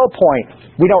at the low point,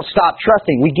 we don't stop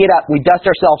trusting. We get up, we dust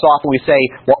ourselves off, and we say,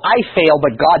 well, I fail,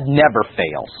 but God never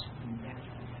fails.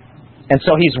 And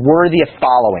so He's worthy of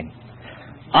following.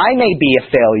 I may be a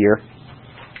failure,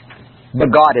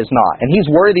 but God is not. And He's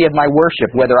worthy of my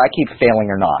worship, whether I keep failing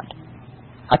or not.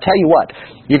 I'll tell you what,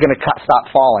 you're going to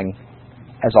stop falling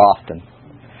as often.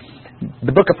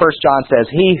 The book of 1 John says,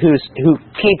 he who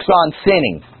keeps on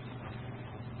sinning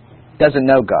doesn't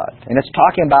know God. And it's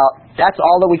talking about, that's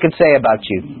all that we can say about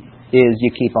you, is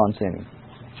you keep on sinning.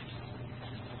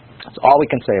 That's all we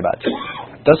can say about you.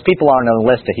 Those people aren't on the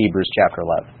list of Hebrews chapter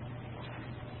 11.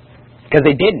 Because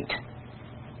they didn't.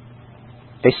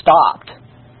 They stopped.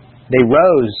 They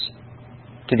rose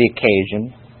to the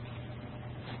occasion.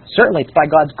 Certainly it's by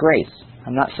God's grace.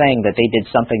 I'm not saying that they did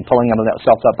something pulling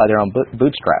themselves up by their own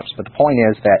bootstraps, but the point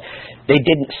is that they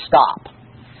didn't stop.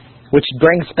 Which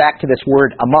brings back to this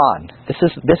word Aman. This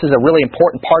is a really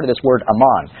important part of this word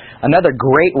Aman. Another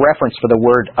great reference for the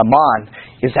word Aman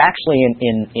is actually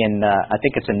in I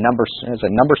think it's in Numbers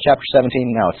chapter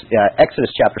 17. No, it's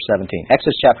Exodus chapter 17.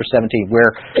 Exodus chapter 17,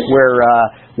 where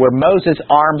Moses'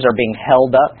 arms are being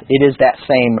held up. It is that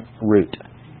same root,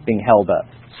 being held up,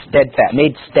 steadfast,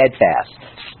 made steadfast,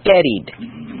 steadied,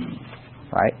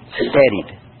 right?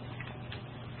 Steadied.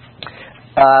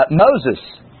 Moses.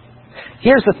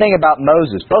 Here's the thing about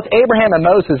Moses. Both Abraham and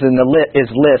Moses in his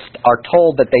list are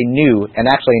told that they knew, and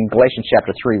actually in Galatians chapter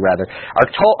 3 rather, are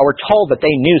told that they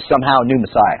somehow knew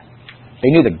Messiah. They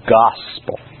knew the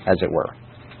gospel, as it were.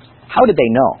 How did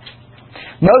they know?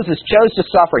 Moses chose to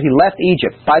suffer. He left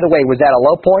Egypt. By the way, was that a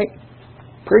low point?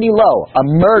 Pretty low. A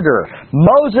murderer.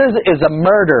 Moses is a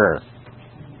murderer.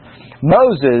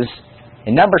 Moses,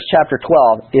 in Numbers chapter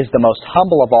 12, is the most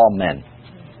humble of all men.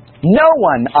 No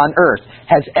one on earth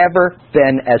has ever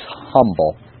been as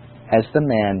humble as the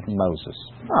man Moses.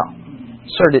 Oh,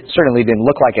 certainly didn't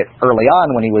look like it early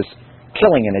on when he was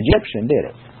killing an Egyptian, did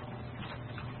it?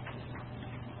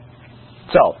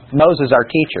 So, Moses, our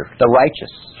teacher, the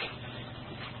righteous.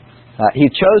 He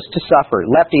chose to suffer,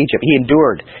 left Egypt, he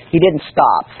endured, he didn't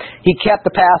stop. He kept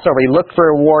the Passover, he looked for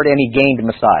a reward, and he gained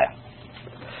Messiah.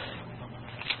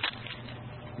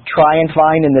 Try and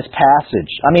find in this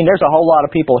passage. I mean, there's a whole lot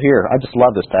of people here. I just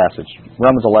love this passage.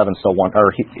 Hebrews 11 is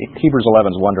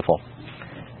wonderful.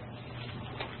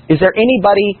 Is there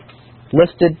anybody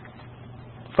listed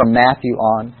from Matthew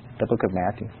on, the book of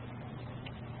Matthew?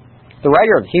 The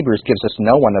writer of Hebrews gives us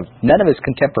none of his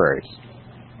contemporaries.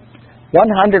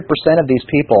 100% of these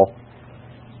people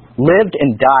lived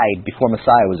and died before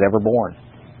Messiah was ever born.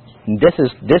 And this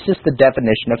is the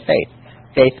definition of faith,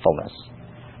 faithfulness.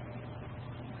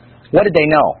 What did they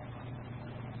know?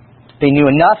 They knew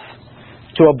enough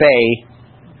to obey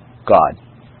God.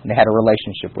 And they had a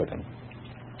relationship with Him.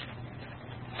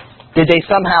 Did they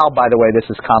somehow, by the way, this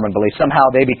is common belief, somehow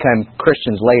they became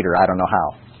Christians later? I don't know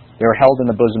how. They were held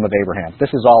in the bosom of Abraham.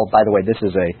 This is all, by the way, this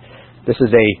is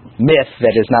a myth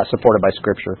that is not supported by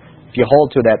Scripture. If you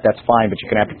hold to that, that's fine, but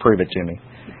you're going to have to prove it to me.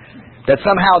 That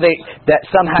somehow they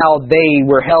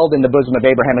were held in the bosom of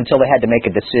Abraham until they had to make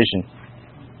a decision.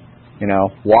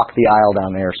 Walk the aisle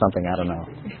down there or something, I don't know.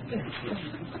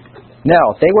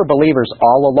 No, they were believers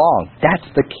all along. That's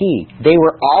the key. They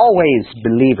were always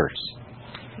believers.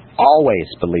 Always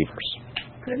believers.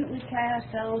 Couldn't we tie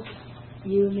ourselves,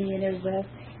 you, me, and everybody,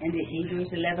 in the Hebrews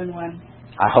 11:1?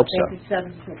 I hope so.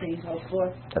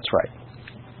 That's right.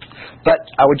 But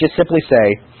I would just simply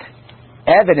say,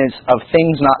 evidence of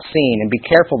things not seen, and be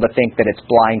careful to think that it's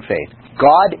blind faith.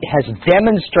 God has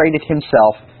demonstrated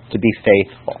Himself to be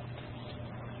faithful.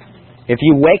 If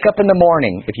you wake up in the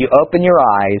morning, if you open your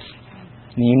eyes,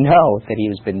 you know that He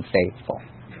has been faithful.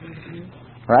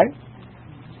 Right?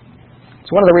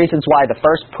 It's one of the reasons why the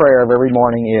first prayer of every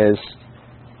morning is,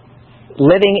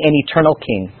 living and eternal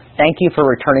King, Thank you for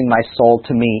returning my soul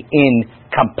to me in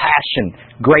compassion.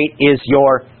 Great is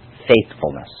your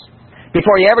faithfulness.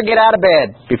 Before you ever get out of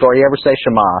bed, before you ever say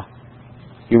Shema,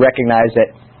 you recognize that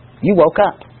you woke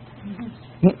up.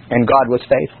 And God was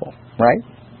faithful, right?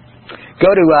 Go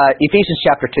to Ephesians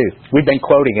chapter 2. We've been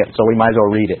quoting it, so we might as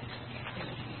well read it.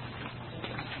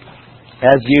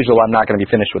 As usual, I'm not going to be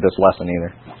finished with this lesson either.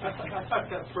 I thought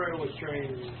that prayer was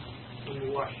during when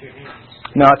you wash your hands.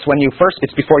 No, it's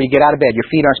it's before you get out of bed. Your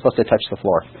feet aren't supposed to touch the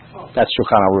floor. That's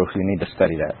Shulchan Aruch. You need to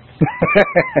study that.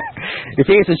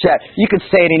 Ephesians chapter, you can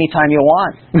say it anytime you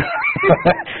want.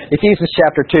 Ephesians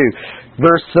chapter 2,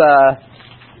 verse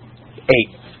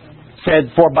 8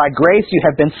 said, "For by grace you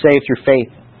have been saved through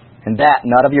faith, and that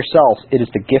not of yourselves, it is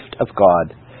the gift of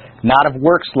God, not of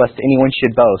works, lest anyone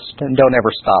should boast." And don't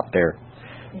ever stop there.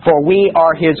 "For we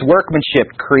are His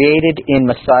workmanship, created in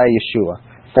Messiah Yeshua,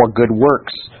 for good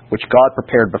works, which God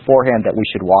prepared beforehand that we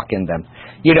should walk in them."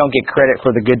 You don't get credit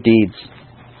for the good deeds,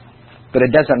 but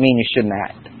it doesn't mean you shouldn't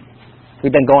act.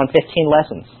 We've been going 15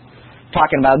 lessons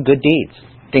talking about good deeds,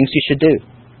 things you should do.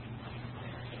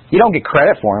 You don't get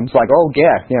credit for them. It's like, oh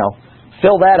yeah,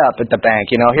 fill that up at the bank.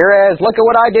 Here it is. Look at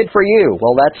what I did for you.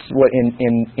 Well, that's what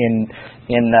in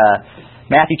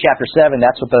Matthew chapter 7.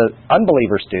 That's what the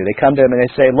unbelievers do. They come to Him and they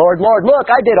say, "Lord, Lord, look,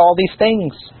 I did all these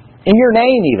things in Your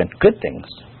name, even good things."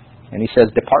 And He says,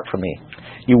 "Depart from me,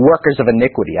 you workers of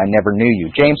iniquity. I never knew you."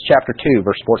 James chapter 2,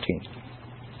 verse 14.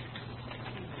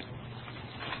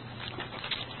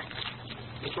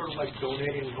 It's sort of like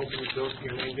donating and hoping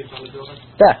your name gets on the building.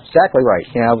 Yeah, exactly right.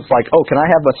 It's like, oh, can I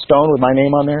have a stone with my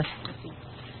name on there?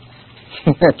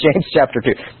 James chapter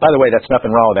 2. By the way, that's nothing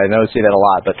wrong with that. I know you see that a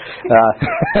lot. But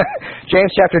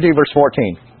James chapter 2, verse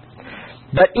 14.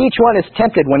 "But each one is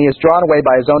tempted when he is drawn away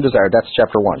by his own desire." That's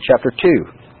chapter 1. Chapter 2,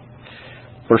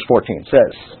 verse 14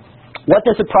 says, "What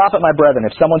does it profit, my brethren,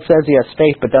 if someone says he has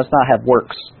faith but does not have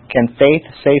works? Can faith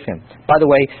save him?" By the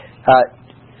way,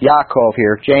 Yaakov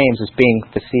here, James, is being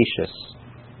facetious.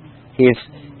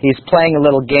 He's playing a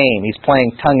little game. He's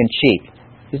playing tongue-in-cheek.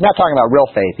 He's not talking about real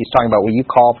faith. He's talking about what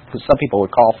some people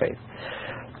would call faith.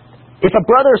 "If a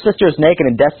brother or sister is naked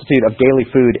and destitute of daily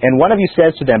food, and one of you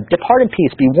says to them, 'Depart in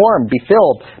peace, be warm, be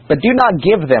filled,' but do not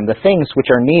give them the things which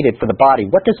are needed for the body,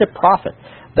 what does it profit?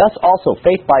 Thus also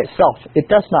faith by itself, if it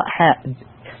does not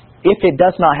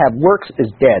have works,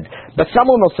 is dead. But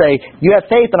someone will say, 'You have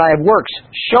faith and I have works.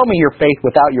 Show me your faith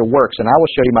without your works, and I will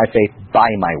show you my faith by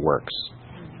my works.'"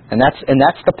 And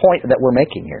that's the point that we're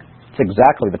making here. It's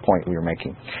exactly the point we are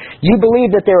making. "You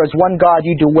believe that there is one God,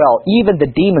 you do well. Even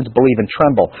the demons believe and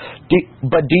tremble.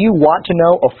 But do you want to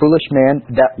know, O foolish man,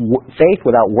 that faith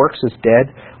without works is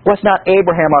dead? Was not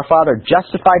Abraham our father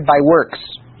justified by works?"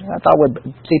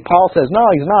 Paul says, no,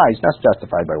 he's not. He's not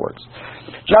justified by works.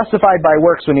 "Justified by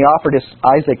works when he offered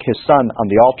Isaac his son on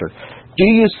the altar. Do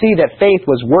you see that faith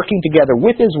was working together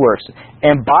with his works,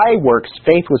 and by works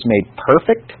faith was made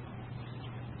perfect?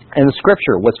 And the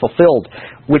scripture was fulfilled,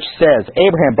 which says,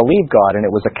 'Abraham believed God, and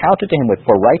it was accounted to him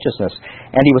for righteousness,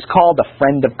 and he was called a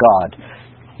friend of God.'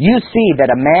 You see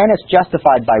that a man is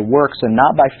justified by works and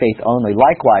not by faith only.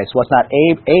 Likewise, was not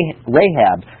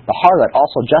Rahab the harlot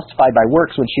also justified by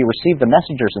works when she received the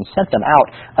messengers and sent them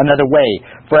out another way?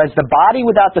 For as the body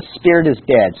without the spirit is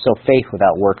dead, so faith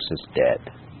without works is dead."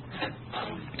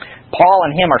 Paul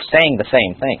and him are saying the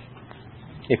same thing,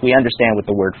 if we understand what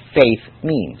the word faith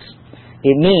means.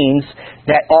 It means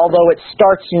that although it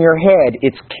starts in your head,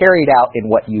 it's carried out in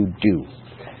what you do.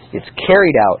 It's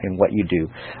carried out in what you do.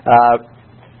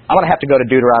 I'm going to have to go to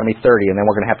Deuteronomy 30, and then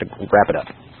we're going to have to wrap it up.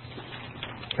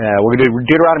 We're going to do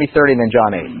Deuteronomy 30 and then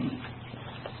John 8.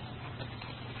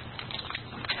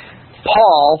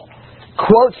 Paul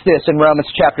quotes this in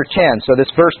Romans chapter 10. So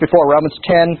this verse before, Romans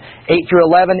 10, 8 through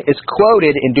 11, is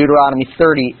quoted in Deuteronomy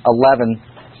 30, 11.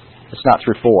 It's not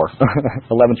through 4.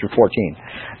 11 through 14.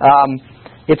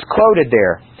 It's quoted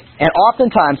there. And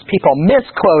oftentimes people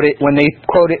misquote it when they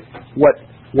quote it what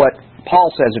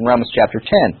Paul says in Romans chapter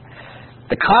 10.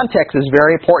 The context is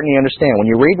very important to understand. When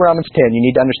you read Romans 10, you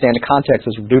need to understand the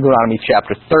context of Deuteronomy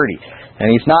chapter 30.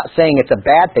 And he's not saying it's a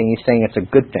bad thing, he's saying it's a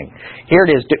good thing. Here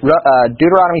it is,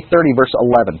 Deuteronomy 30, verse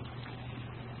 11.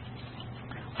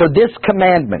 "For this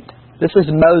commandment," this is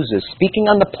Moses speaking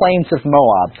on the plains of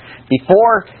Moab,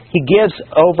 before he gives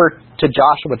over to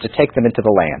Joshua to take them into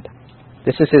the land.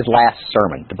 This is his last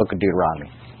sermon, the book of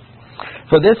Deuteronomy.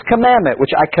 "For this commandment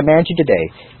which I command you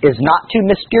today is not too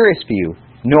mysterious for you,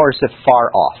 nor is it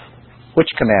far off."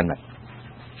 Which commandment?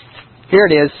 Here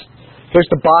it is. Here's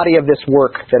the body of this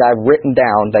work that I've written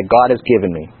down that God has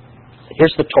given me.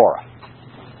 Here's the Torah.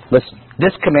 Listen,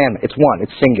 this commandment, it's one,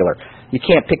 it's singular. You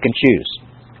can't pick and choose.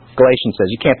 Galatians says.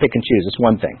 You can't pick and choose. It's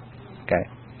one thing. Okay?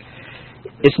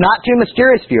 It's not too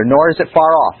mysterious for you, nor is it far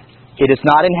off. It is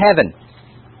not in heaven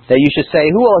that you should say,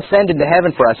 who will ascend into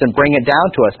heaven for us and bring it down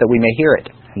to us that we may hear it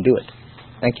and do it.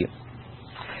 Thank you.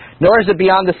 Nor is it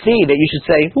beyond the sea that you should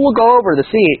say, who will go over the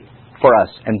sea for us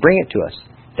and bring it to us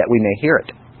that we may hear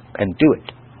it and do it.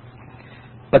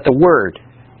 But the Word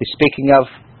is speaking of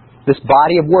this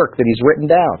body of work that He's written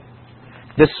down.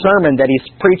 This sermon that He's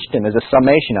preached Him is a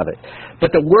summation of it.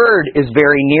 But the Word is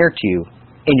very near to you.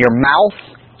 In your mouth,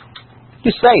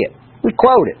 you say it. We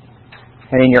quote it.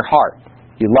 And in your heart,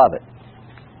 you love it.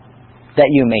 That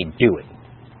you may do it.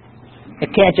 It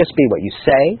can't just be what you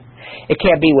say. It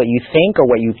can't be what you think or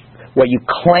what you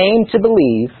claim to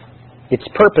believe. Its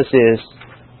purpose is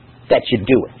that you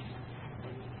do it.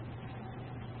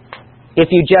 If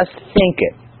you just think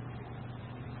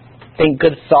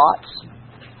good thoughts,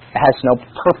 it has no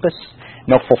purpose,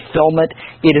 no fulfillment.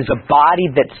 It is a body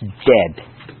that's dead,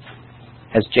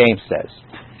 as James says.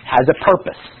 Has a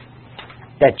purpose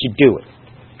that you do it.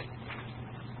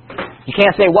 You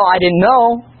can't say, well, I didn't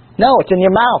know. No, it's in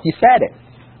your mouth. You said it.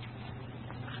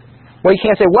 Well, you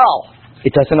can't say, well,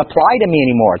 it doesn't apply to me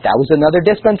anymore. That was another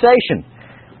dispensation.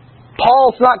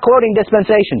 Paul's not quoting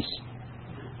dispensations.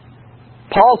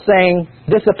 Paul's saying,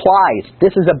 this applies.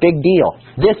 This is a big deal.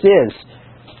 This is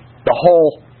the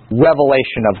whole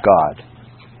revelation of God,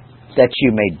 that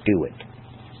you may do it.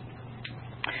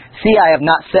 See, I have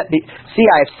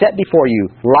set before you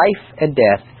life and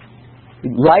death,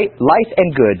 life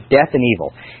and good, death and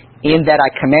evil, in that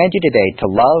I command you today to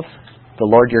love the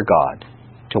Lord your God,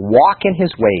 to walk in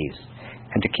His ways,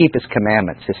 and to keep His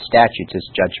commandments, His statutes, His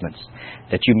judgments,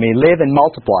 that you may live and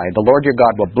multiply. The Lord your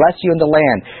God will bless you in the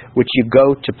land which you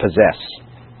go to possess.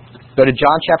 Go to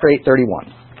John chapter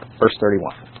 8:31, verse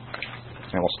 31.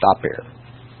 And we'll stop here.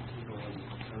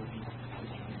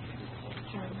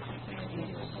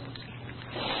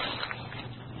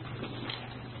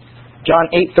 John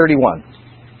 8:31.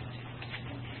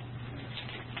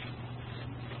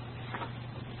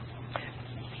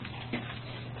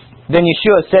 Then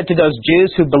Yeshua said to those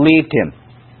Jews who believed Him.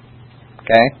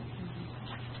 Okay?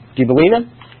 Do you believe Him?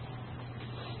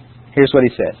 Here's what He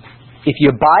said. If you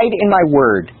abide in my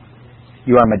word,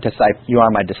 you are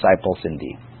my disciples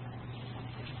indeed.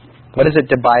 What is it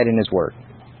to abide in His word?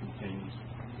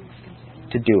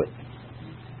 To do it.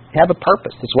 Have a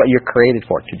purpose. It's what you're created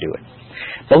for, to do it.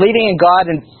 Believing in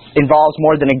God involves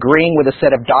more than agreeing with a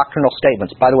set of doctrinal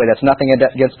statements. By the way, that's nothing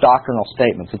against doctrinal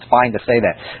statements. It's fine to say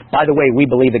that. By the way, we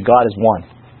believe that God is one.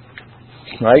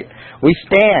 Right? We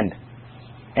stand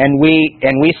and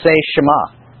we say Shema.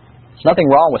 There's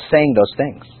nothing wrong with saying those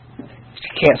things.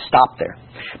 You can't stop there.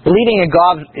 Believing in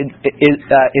God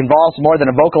involves more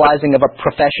than a vocalizing of a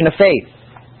profession of faith.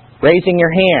 Raising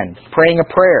your hand, praying a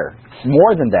prayer. It's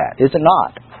more than that, is it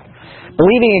not?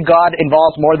 Believing in God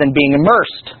involves more than being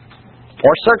immersed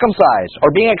or circumcised or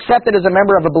being accepted as a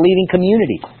member of a believing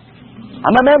community.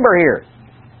 I'm a member here.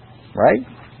 Right?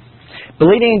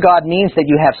 Believing in God means that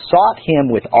you have sought Him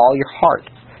with all your heart,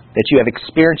 that you have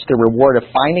experienced the reward of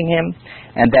finding Him,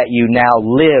 and that you now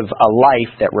live a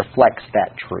life that reflects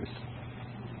that truth.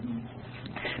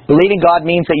 Believing God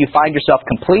means that you find yourself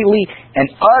completely and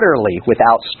utterly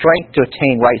without strength to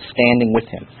attain right standing with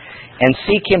Him, and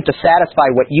seek Him to satisfy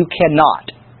what you cannot,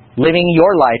 living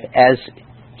your life as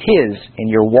His in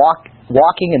your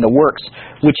walking in the works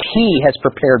which He has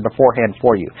prepared beforehand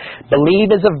for you.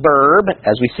 Believe is a verb,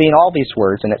 as we see in all these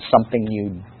words, and it's something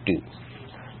you do.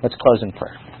 Let's close in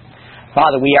prayer.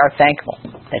 Father, we are thankful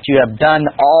that you have done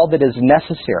all that is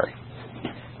necessary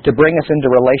to bring us into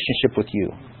relationship with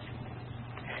you.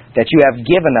 That you have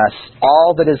given us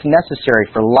all that is necessary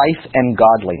for life and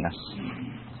godliness.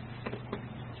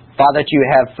 Father, that you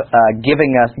have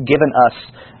given us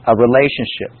a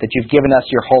relationship, that you've given us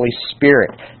your Holy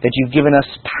Spirit, that you've given us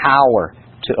power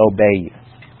to obey you.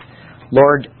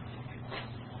 Lord,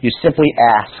 you simply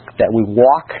ask that we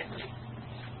walk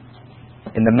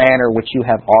in the manner which you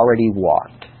have already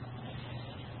walked.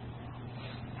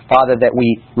 Father, that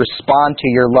we respond to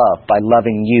your love by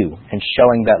loving you and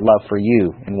showing that love for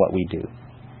you in what we do.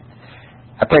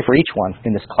 I pray for each one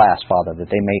in this class, Father, that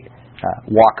they may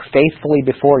walk faithfully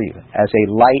before you as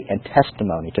a light and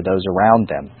testimony to those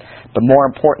around them. But more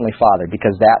importantly, Father,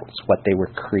 because that's what they were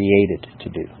created to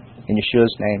do. In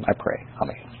Yeshua's name I pray.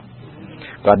 Amen.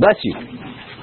 God bless you.